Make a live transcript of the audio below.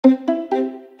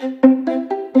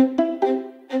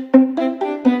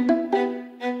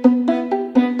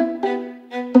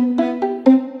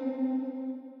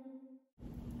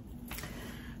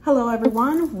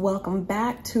everyone, welcome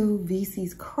back to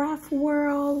VC's Craft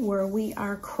World, where we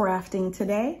are crafting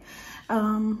today.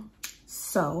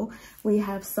 So we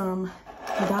have some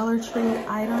Dollar Tree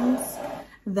items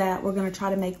that we're going to try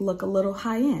to make look a little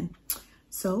high-end.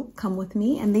 So come with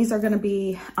me, and these are going to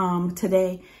be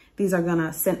today, these are going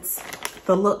to, since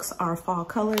the looks are fall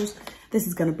colors, this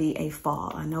is going to be a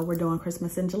fall. I know we're doing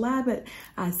Christmas in July, but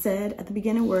I said at the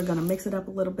beginning we're going to mix it up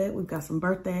a little bit. We've got some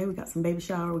birthday, we got some baby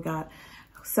shower, we got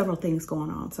several things going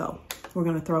on. So we're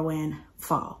going to throw in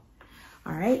fall.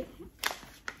 All right.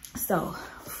 So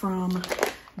from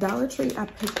Dollar Tree, I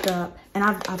picked up, and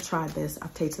I've tried this.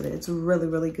 I've tasted it. It's really,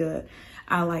 really good.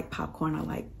 I like popcorn. I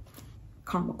like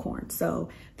caramel corn. So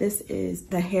this is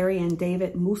the Harry and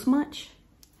David Moose Munch.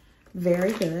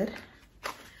 Very good.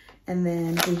 And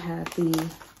then we have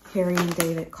the Harry and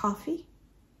David Coffee.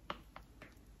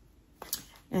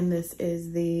 And this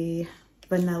is the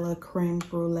Vanilla Creme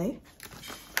Brulee.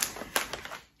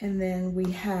 And then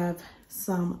we have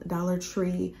some Dollar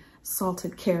Tree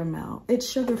Salted Caramel. It's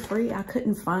sugar-free. I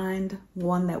couldn't find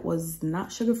one that was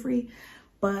not sugar-free,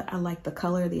 but I like the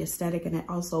color, the aesthetic, and it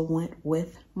also went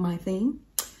with my theme.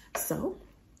 So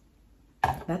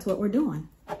that's what we're doing.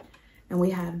 And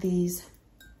we have these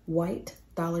white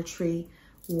Dollar Tree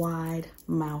wide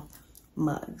mouth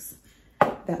mugs.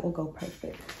 That will go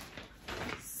perfect.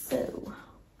 So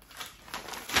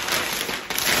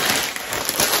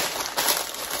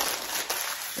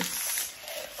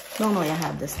normally I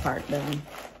have this part done,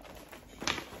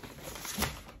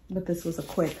 but this was a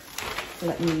quick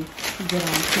let me get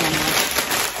on camera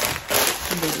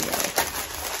video.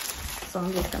 So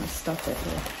I'm just gonna stuff it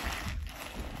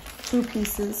with 2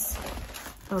 pieces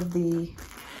of the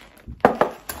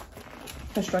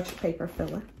construction paper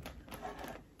filler.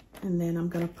 And then I'm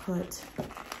gonna put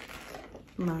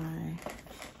my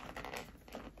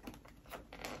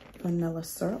vanilla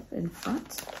syrup in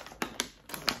front,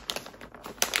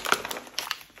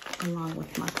 along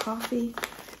with my coffee.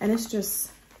 And it's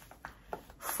just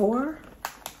 4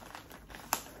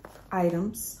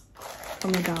 items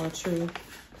from the Dollar Tree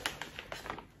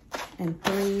and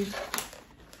 3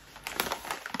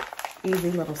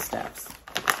 easy little steps.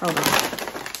 Hold on.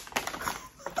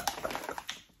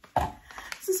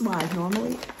 This is why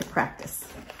normally I practice.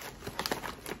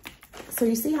 So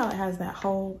you see how it has that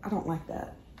hole? I don't like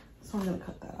that. So I'm gonna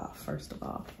cut that off first of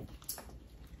all.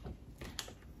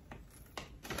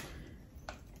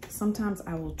 Sometimes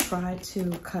I will try to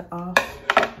cut off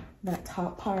that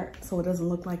top part so it doesn't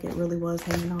look like it really was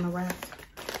hanging on a rack.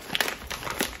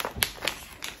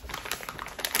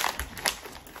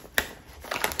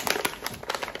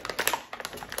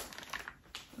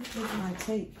 Where's my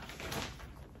tape?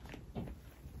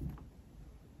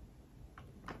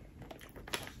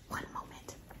 One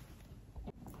moment.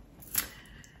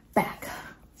 Back.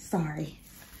 Sorry.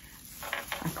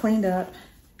 I cleaned up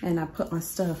and I put my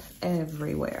stuff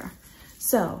everywhere.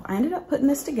 So I ended up putting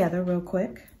this together real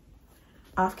quick,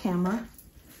 off camera.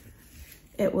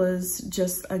 It was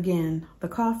just, again, the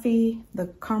coffee,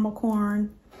 the caramel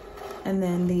corn, and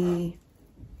then the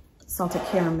salted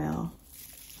caramel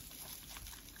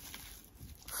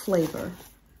flavor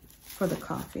for the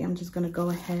coffee. I'm just gonna go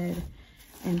ahead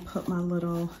and put my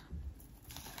little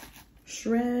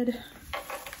shred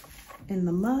in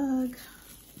the mug.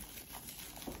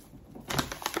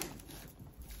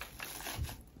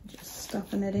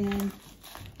 Stuffing it in,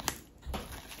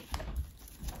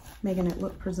 making it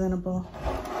look presentable.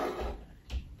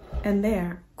 And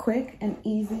there, quick and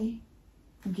easy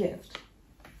gift.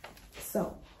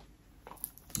 So,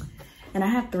 and I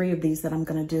have 3 of these that I'm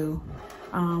gonna do.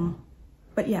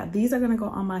 But yeah, these are gonna go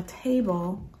on my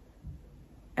table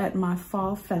at my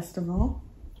fall festival.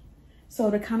 So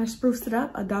to kind of spruce it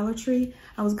up, a Dollar Tree,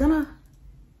 I was gonna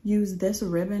use this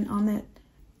ribbon on it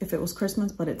if it was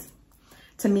Christmas, but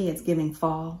to me, it's giving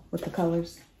fall with the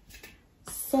colors.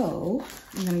 So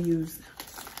I'm gonna use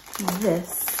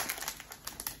this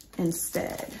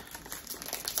instead.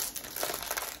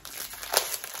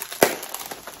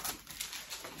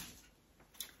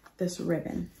 This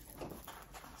ribbon.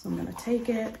 So I'm gonna take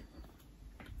it,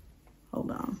 hold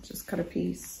on, just cut a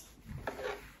piece.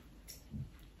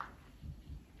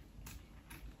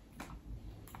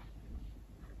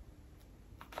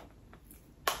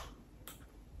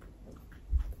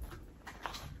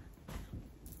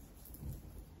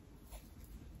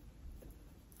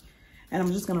 And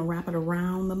I'm just gonna wrap it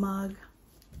around the mug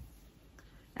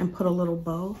and put a little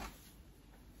bow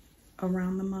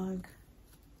around the mug.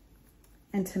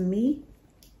 And to me,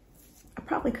 I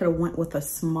probably could have went with a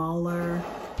smaller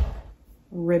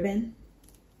ribbon,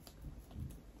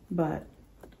 but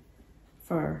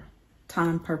for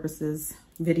time purposes,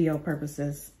 video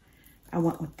purposes, I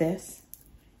went with this.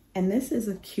 And this is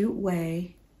a cute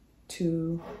way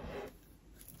to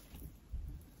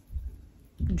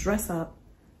dress up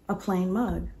a plain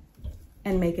mug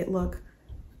and make it look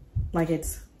like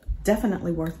it's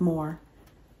definitely worth more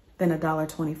than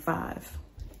 $1.25.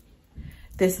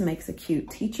 This makes a cute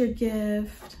teacher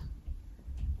gift.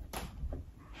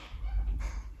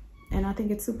 And I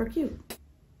think it's super cute.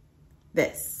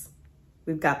 This,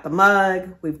 we've got the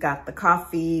mug, we've got the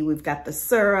coffee, we've got the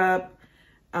syrup.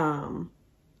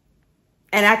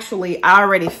 And actually, I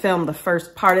already filmed the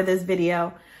first part of this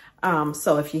video.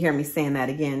 So if you hear me saying that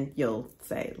again, you'll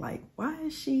say like, why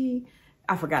is she?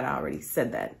 I forgot I already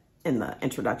said that in the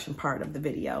introduction part of the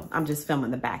video. I'm just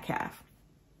filming the back half.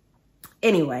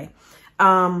 Anyway,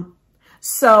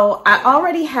 so I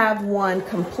already have one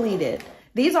completed.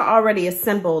 These are already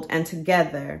assembled and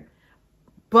together,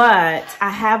 but I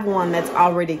have one that's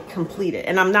already completed.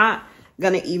 And I'm not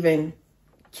gonna even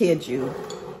kid you.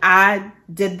 I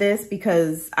did this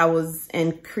because I was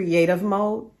in creative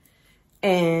mode,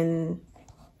 and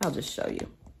I'll just show you.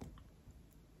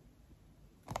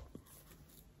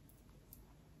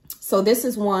 So this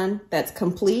is one that's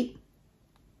complete.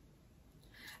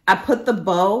 I put the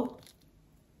bow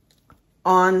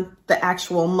on the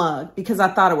actual mug because I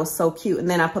thought it was so cute. And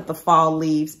then I put the fall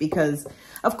leaves because,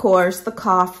 of course, the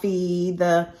coffee,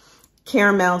 the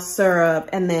caramel syrup,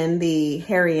 and then the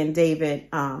Harry and David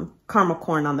caramel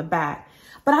corn on the back.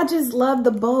 But I just love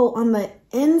the bow on the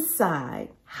inside.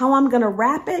 How I'm going to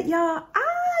wrap it, y'all,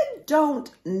 I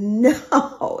don't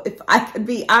know. If I could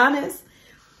be honest,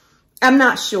 I'm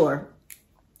not sure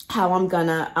how I'm going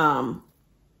to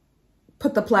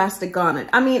put the plastic on it.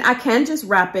 I mean, I can just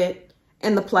wrap it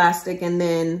in the plastic and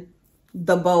then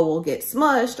the bow will get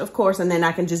smushed, of course, and then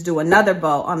I can just do another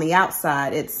bow on the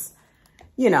outside. It's,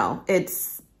 you know, it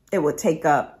would take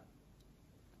up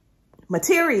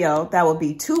material. That would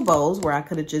be 2 bows where I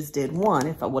could have just did one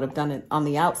if I would have done it on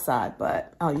the outside.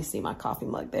 But, oh, you see my coffee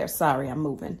mug there. Sorry, I'm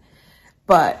moving.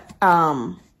 But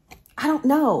I don't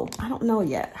know. I don't know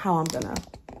yet how I'm going to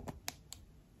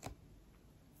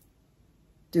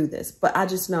do this. But I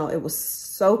just know it was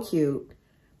so cute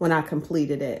when I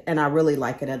completed it, and I really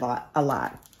like it a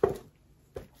lot.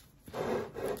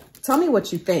 Tell me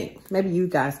what you think. Maybe you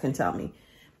guys can tell me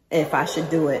if I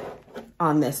should do it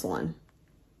on this one.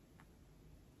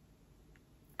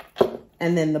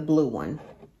 And then the blue one.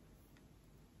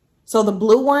 So the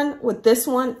blue one with this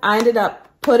one, I ended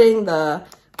up putting the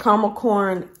caramel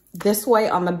corn this way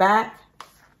on the back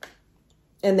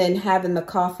and then having the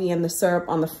coffee and the syrup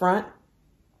on the front.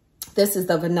 This is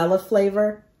the vanilla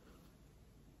flavor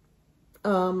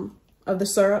of the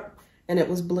syrup, and it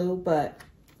was blue, but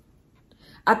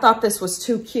I thought this was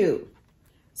too cute.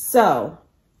 So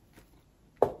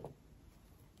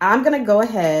I'm gonna go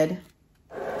ahead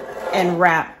and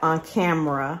wrap on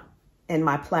camera in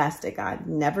my plastic. I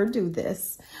never do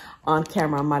this on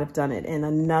camera. I might have done it in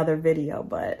another video,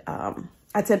 but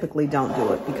I typically don't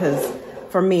do it because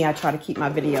for me, I try to keep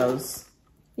my videos,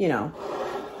 you know,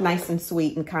 nice and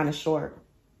sweet and kind of short.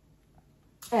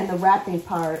 And the wrapping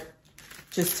part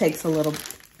just takes a little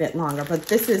bit longer. But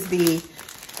this is the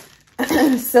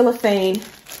cellophane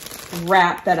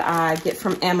wrap that I get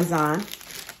from Amazon.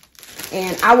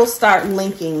 And I will start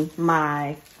linking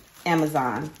my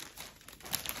Amazon.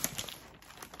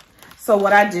 So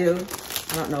what I do,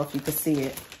 I don't know if you can see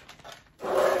it.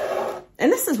 And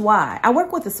this is why. I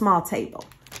work with a small table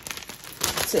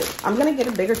too. I'm gonna get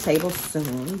a bigger table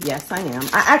soon. Yes, I am.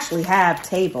 I actually have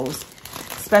tables,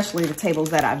 especially the tables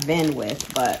that I vend with,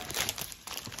 but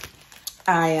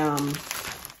I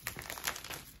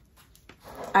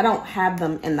don't have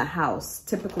them in the house.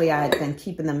 Typically, I had been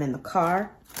keeping them in the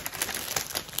car,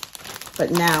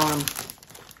 but now I'm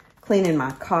cleaning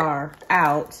my car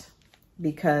out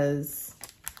because,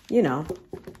 you know,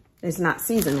 it's not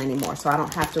season anymore, so I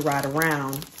don't have to ride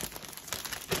around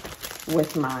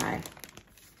with my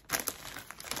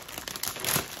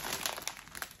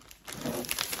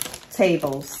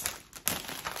tables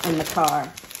in the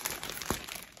car.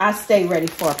 I stay ready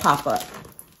for a pop-up.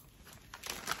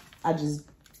 I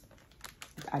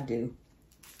do.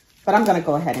 But I'm gonna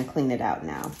go ahead and clean it out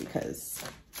now because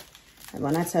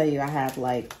when I tell you I have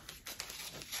like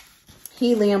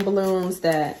helium balloons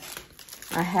that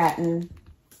I hadn't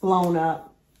blown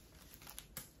up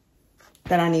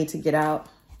that I need to get out.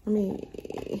 Let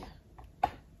me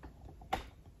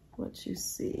let you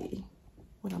see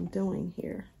what I'm doing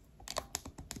here.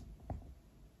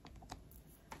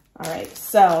 All right,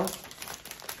 so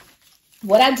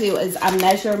what I do is I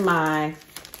measure my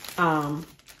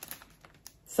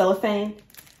cellophane.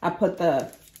 I put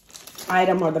the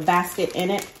item or the basket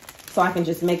in it, so I can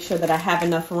just make sure that I have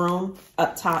enough room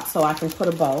up top so I can put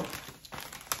a bow.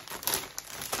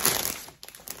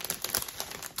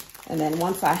 And then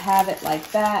once I have it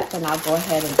like that, then I'll go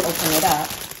ahead and open it up.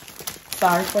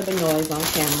 Sorry for the noise on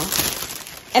camera.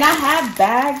 And I have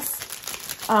bags,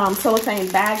 cellophane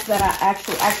bags that I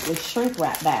actually shrink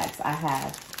wrap bags I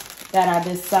have that are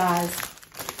this size.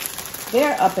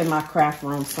 They're up in my craft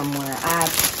room somewhere.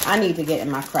 I need to get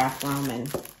in my craft room and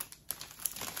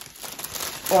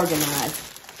organize.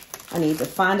 I need to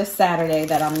find a Saturday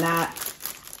that I'm not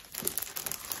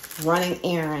running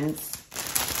errands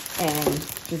and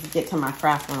just get to my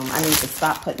craft room. I need to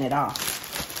stop putting it off.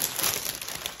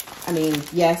 I mean,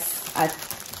 yes, I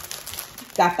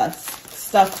got the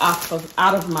stuff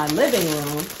out of my living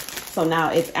room, so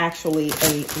now it's actually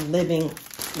a living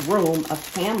room, a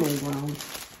family room.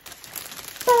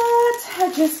 But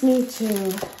I just need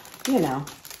to, you know,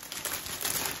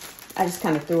 I just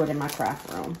kind of threw it in my craft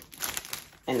room,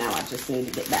 and now I just need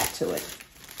to get back to it.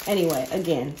 Anyway,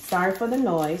 again, sorry for the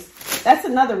noise. That's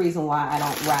another reason why I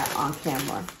don't wrap on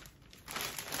camera.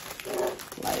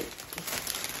 Like,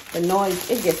 the noise,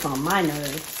 it gets on my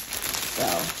nerves, so.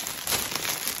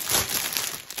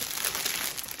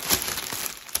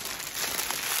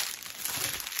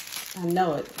 I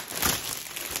know it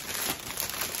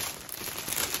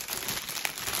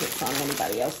gets on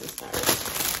anybody else's nerves.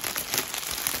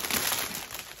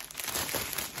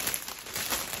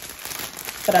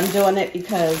 But I'm doing it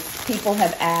because people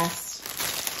have asked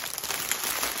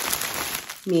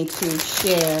me to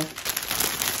share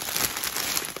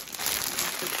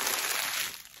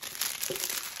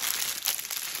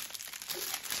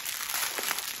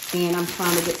and I'm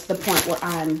trying to get to the point where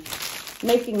I'm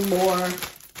making more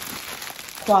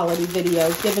quality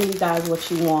videos, giving you guys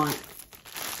what you want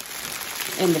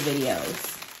in the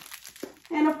videos.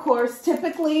 And of course,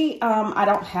 typically, I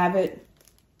don't have it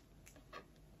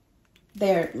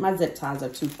there. My zip ties are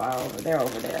too far over. They're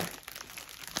over there.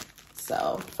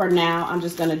 So for now, I'm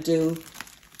just going to do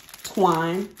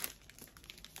twine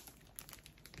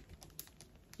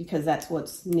because that's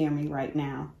what's near me right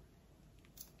now.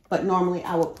 But normally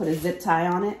I would put a zip tie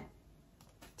on it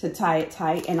to tie it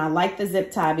tight. And I like the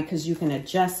zip tie because you can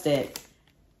adjust it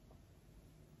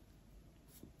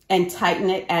and tighten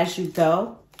it as you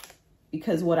go.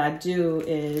 Because what I do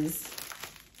is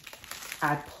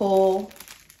I pull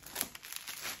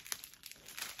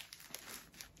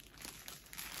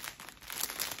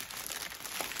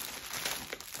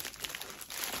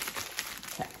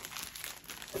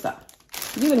so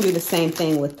you can do the same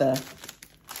thing with the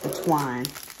twine,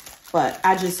 but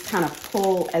I just kind of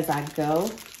pull as I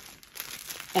go.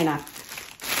 And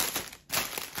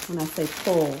when I say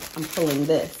pull, I'm pulling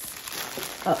this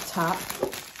up top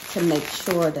to make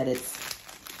sure that it's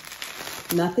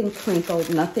nothing crinkled,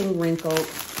 nothing wrinkled,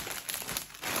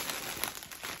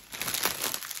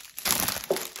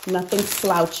 nothing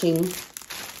slouching,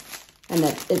 and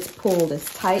that it's pulled as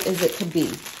tight as it could be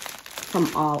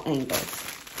from all angles.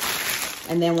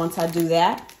 And then once I do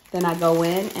that, then I go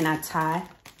in and I tie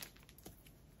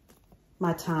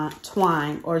my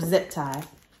twine or zip tie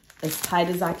as tight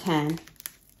as I can.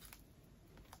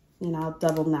 And I'll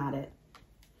double knot it.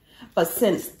 But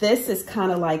since this is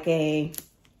kind of like a,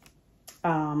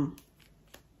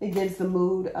 it gives the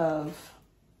mood of,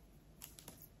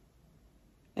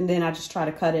 and then I just try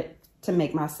to cut it to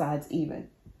make my sides even.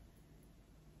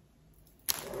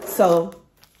 So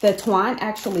the twine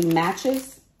actually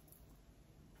matches.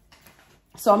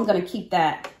 So I'm going to keep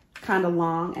that kind of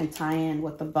long and tie in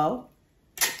with the bow.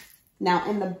 Now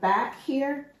in the back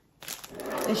here,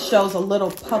 it shows a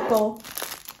little puckle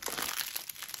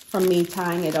from me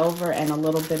tying it over and a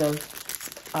little bit of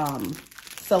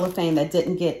cellophane that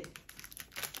didn't get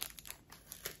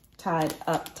tied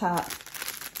up top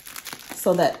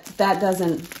so that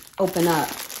doesn't open up.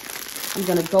 I'm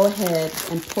going to go ahead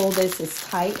and pull this as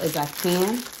tight as I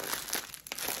can.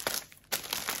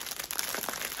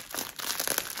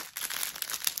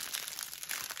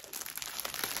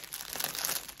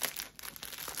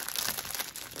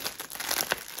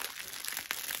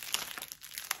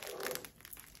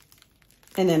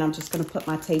 And then I'm just going to put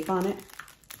my tape on it.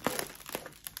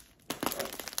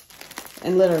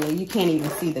 And literally, you can't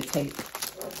even see the tape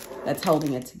that's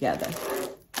holding it together.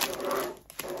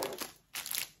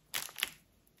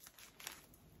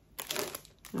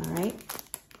 All right.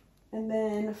 And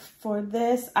then for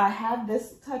this, I have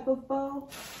this type of bow.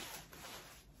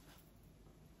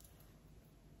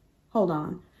 Hold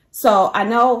on. So I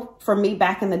know for me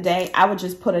back in the day, I would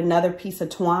just put another piece of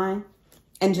twine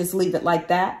and just leave it like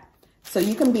that. So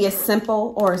you can be as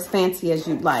simple or as fancy as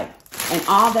you'd like. And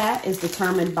all that is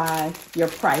determined by your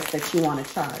price that you want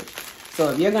to charge.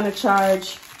 So if you're going to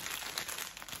charge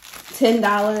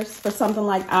 $10 for something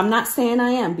like, I'm not saying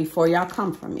I am before y'all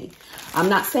come for me. I'm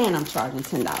not saying I'm charging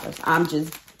 $10. I'm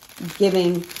just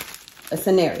giving a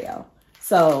scenario.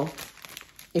 So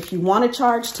if you want to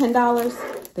charge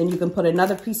 $10, then you can put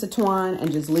another piece of twine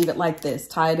and just leave it like this,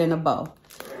 tie it in a bow.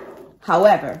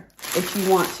 However, if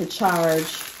you want to charge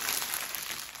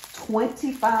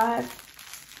 $20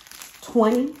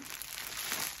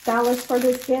 for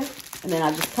this gift, and then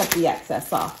I just cut the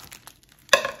excess off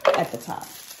at the top.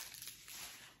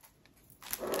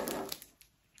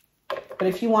 But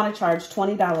if you want to charge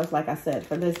 $20, like I said,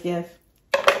 for this gift,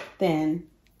 then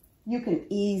you can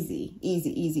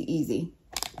easy,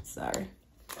 sorry,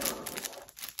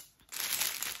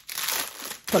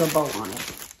 put a bow on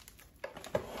it.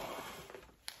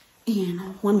 And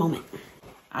one moment.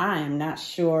 I am not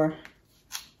sure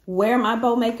where my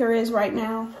bow maker is right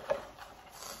now.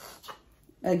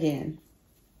 Again,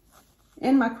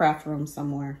 in my craft room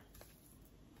somewhere.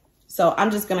 So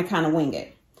I'm just going to kind of wing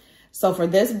it. So for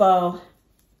this bow,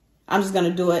 I'm just going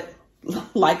to do it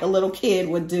like a little kid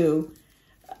would do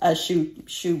a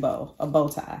shoe bow, a bow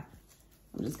tie.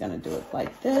 I'm just going to do it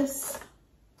like this.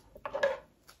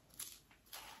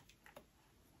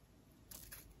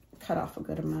 Cut off a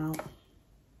good amount.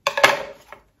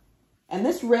 And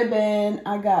this ribbon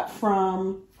I got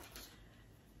from,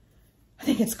 I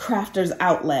think it's Crafters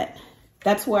Outlet.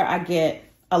 That's where I get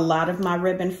a lot of my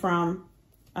ribbon from.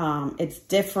 It's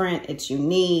different, it's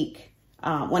unique.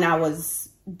 When I was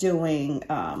doing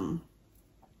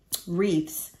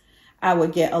wreaths, I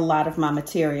would get a lot of my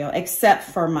material, except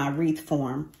for my wreath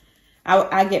form.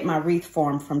 I get my wreath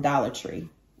form from Dollar Tree,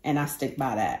 and I stick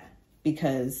by that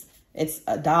because it's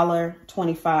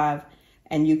 $1.25,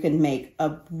 and you can make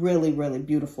a really, really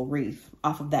beautiful wreath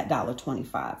off of that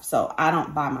 $1.25. So I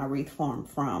don't buy my wreath form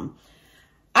from,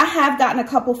 I have gotten a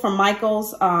couple from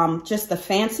Michaels, just the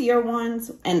fancier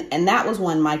ones, and that was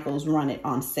when Michaels run it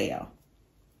on sale.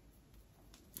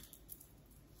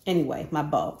 Anyway, my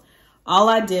bow. All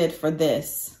I did for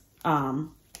this, I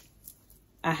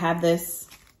have this,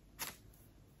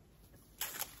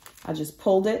 I just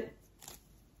pulled it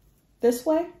this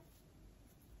way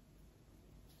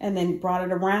and then brought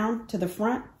it around to the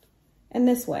front and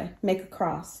this way, make a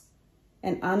cross.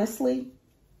 And honestly,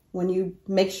 when you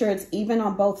make sure it's even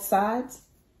on both sides,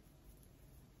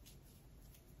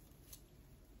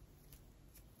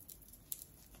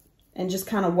 and just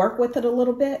kind of work with it a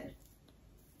little bit,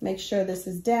 make sure this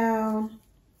is down,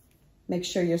 make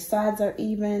sure your sides are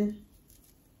even.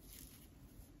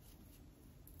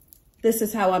 This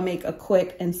is how I make a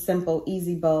quick and simple,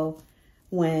 easy bow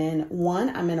when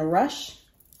one, I'm in a rush,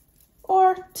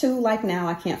 or two, like now,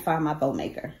 I can't find my bow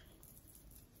maker.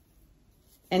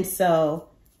 And so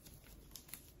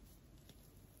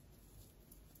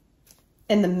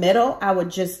in the middle, I would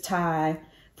just tie,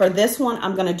 for this one,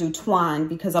 I'm gonna do twine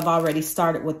because I've already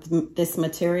started with this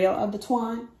material of the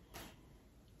twine.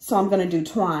 So I'm gonna do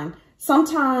twine.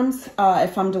 Sometimes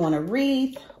if I'm doing a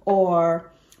wreath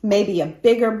or maybe a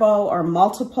bigger bow or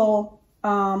multiple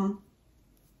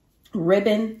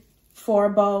ribbon for a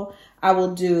bow, I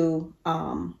will do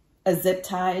a zip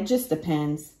tie. It just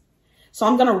depends. So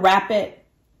I'm gonna wrap it.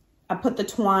 I put the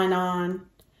twine on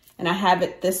and I have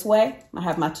it this way. I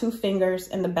have my 2 fingers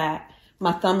in the back,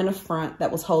 my thumb in the front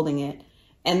that was holding it.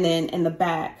 And then in the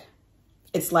back,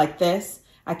 it's like this.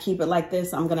 I keep it like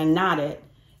this. I'm gonna knot it.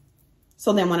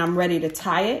 So then when I'm ready to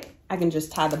tie it, I can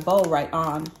just tie the bow right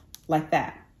on like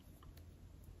that.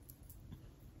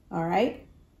 All right.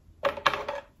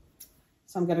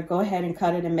 So I'm gonna go ahead and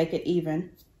cut it and make it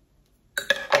even.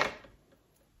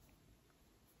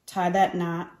 Tie that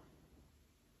knot.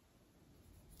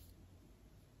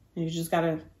 And you just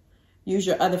gotta use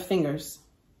your other fingers.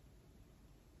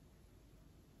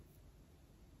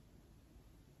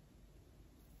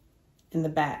 In the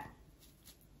back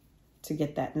to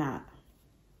get that knot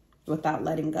without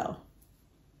letting go.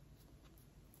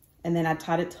 And then I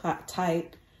tied it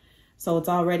tight so it's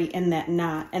already in that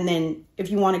knot. And then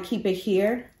if you want to keep it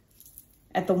here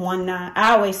at the 1 knot,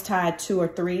 I always tie 2 or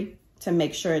 3 to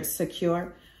make sure it's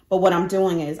secure. But what I'm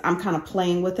doing is I'm kind of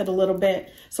playing with it a little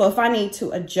bit. So if I need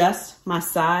to adjust my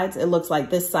sides, it looks like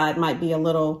this side might be a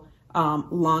little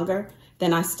longer,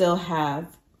 then I still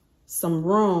have some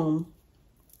room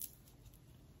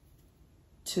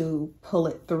to pull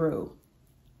it through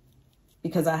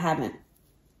because I haven't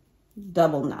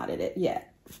double knotted it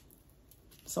yet.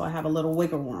 So I have a little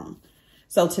wiggle room.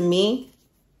 So to me,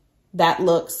 that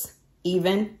looks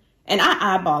even. And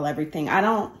I eyeball everything. I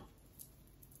don't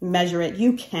measure it.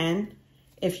 You can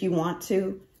if you want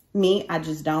to, Me, I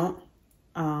just don't,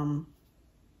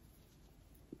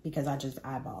 because I just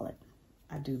eyeball it.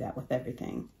 I do that with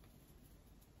everything.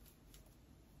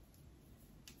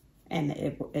 And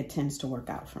it tends to work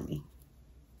out for me.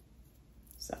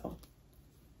 So,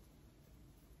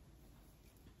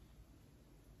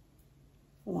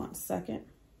 1 second.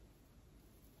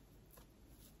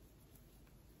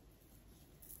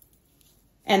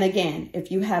 And again,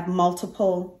 if you have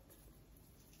multiple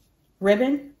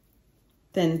ribbon,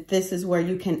 then this is where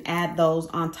you can add those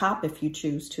on top if you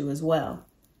choose to as well.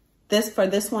 For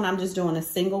this one, I'm just doing a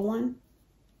single one.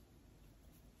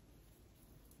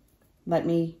 Let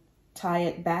me tie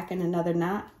it back in another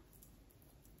knot.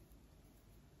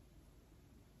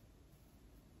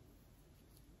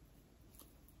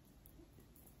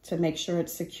 To make sure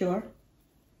it's secure.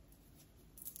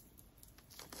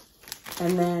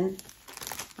 And then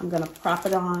I'm gonna prop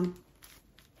it on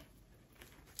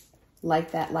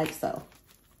like that, like so.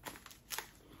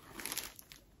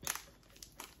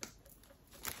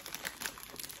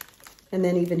 And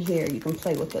then even here, you can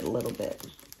play with it a little bit.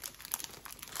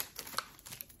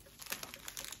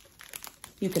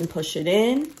 You can push it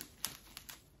in.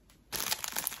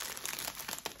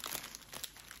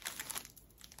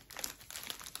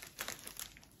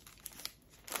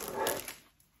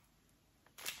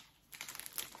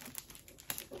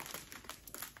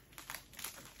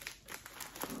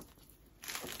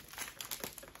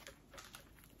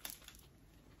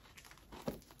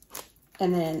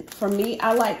 And then for me,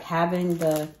 I like having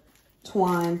the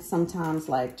twine sometimes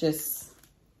like just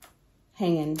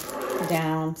hanging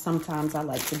down. Sometimes I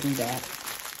like to do that.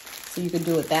 So you could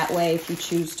do it that way if you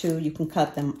choose to. You can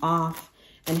cut them off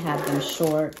and have them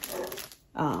short.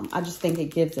 I just think it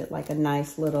gives it like a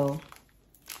nice little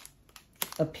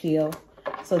appeal.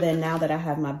 So then now that I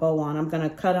have my bow on, I'm gonna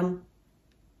cut them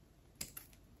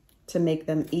to make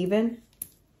them even.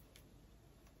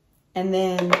 And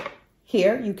then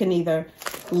here, you can either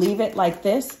leave it like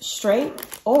this, straight,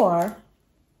 or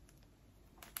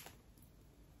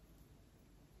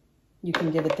you can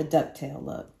give it the ducktail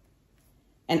look.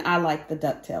 And I like the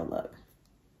ducktail look.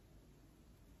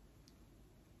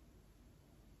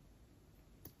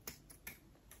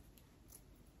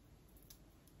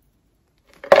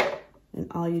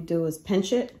 And all you do is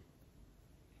pinch it.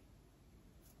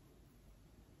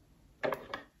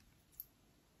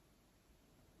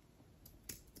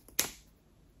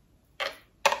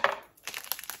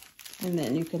 And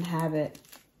then you can have it.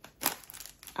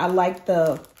 I like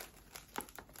the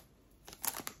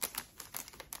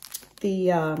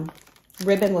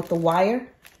ribbon with the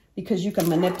wire because you can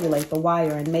manipulate the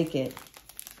wire and make it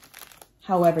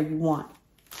however you want.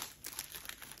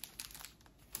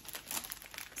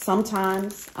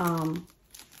 Sometimes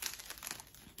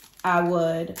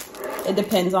it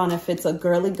depends on if it's a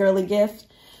girly gift.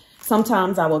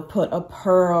 Sometimes I would put a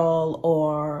pearl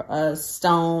or a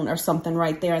stone or something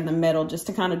right there in the middle just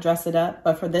to kind of dress it up.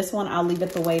 But for this one, I'll leave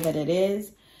it the way that it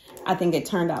is. I think it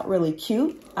turned out really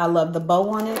cute. I love the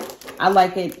bow on it. I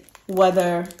like it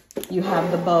whether you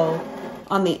have the bow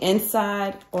on the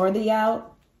inside or the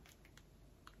out.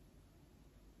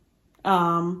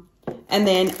 And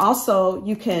then also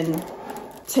you can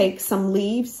take some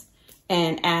leaves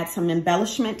and add some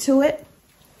embellishment to it.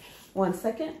 1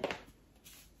 second.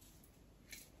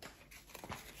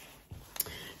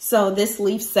 So this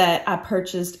leaf set I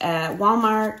purchased at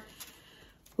Walmart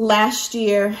last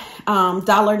year,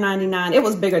 $1.99. It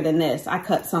was bigger than this. I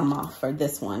cut some off for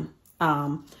this one.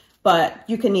 But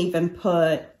you can even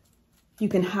you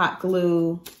can hot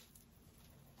glue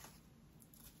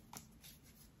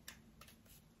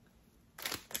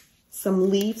some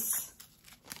leaves.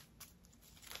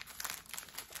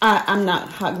 I'm not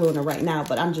hot gluing it right now,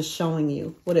 but I'm just showing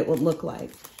you what it would look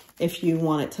like if you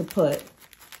wanted to put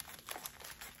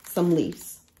some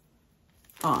leaves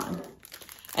on,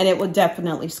 and it would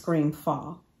definitely scream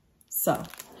fall. So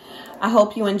I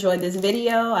hope you enjoyed this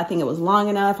video. I think it was long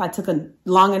enough. I took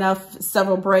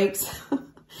several breaks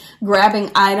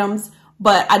grabbing items,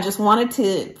 but I just wanted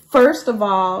to, first of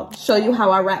all, show you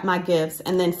how I wrap my gifts.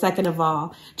 And then second of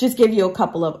all, just give you a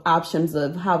couple of options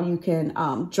of how you can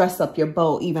dress up your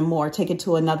bow even more, take it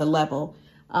to another level.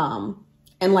 And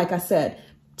like I said,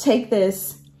 take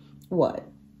this, what?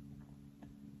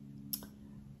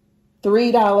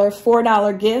 $3,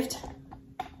 $4 gift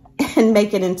and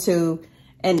make it into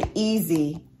an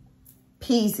easy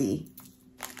peasy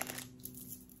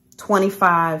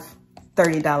 $25,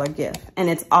 $30 gift. And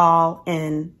it's all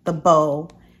in the bow.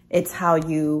 It's how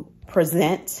you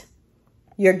present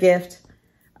your gift.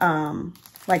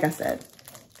 Like I said,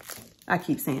 I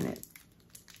keep saying it.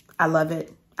 I love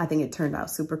it. I think it turned out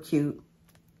super cute.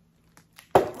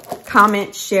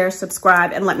 comment, share,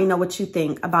 subscribe, and let me know what you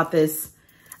think about this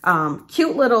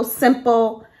cute little,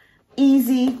 simple,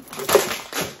 easy,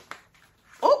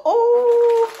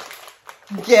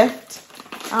 gift.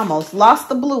 I almost lost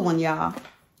the blue one, y'all.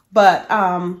 But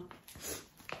I'll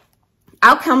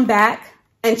come back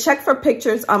and check for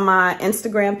pictures on my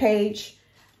Instagram page.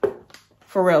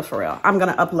 For real, for real. I'm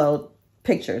going to upload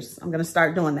pictures. I'm going to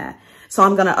start doing that. So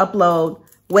I'm going to upload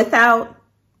without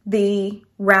the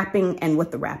wrapping and with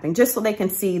the wrapping, just so they can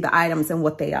see the items and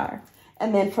what they are.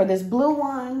 And then for this blue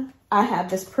one, I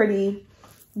have this pretty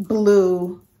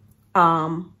blue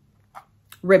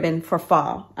ribbon for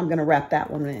fall. I'm going to wrap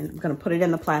that one in. I'm going to put it in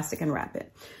the plastic and wrap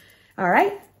it. All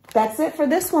right. That's it for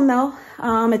this one, though.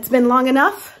 It's been long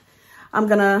enough. I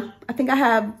think I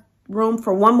have room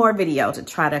for one more video to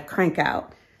try to crank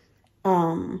out.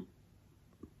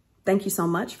 Thank you so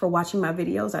much for watching my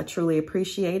videos. I truly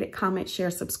appreciate it. Comment,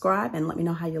 share, subscribe, and let me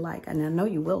know how you like. And I know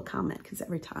you will comment, because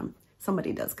every time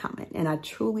somebody does comment, and I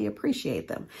truly appreciate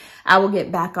them. I will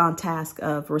get back on task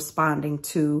of responding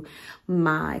to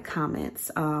my comments.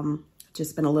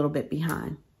 Just been a little bit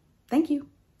behind. Thank you.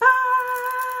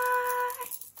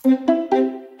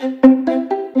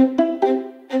 Bye.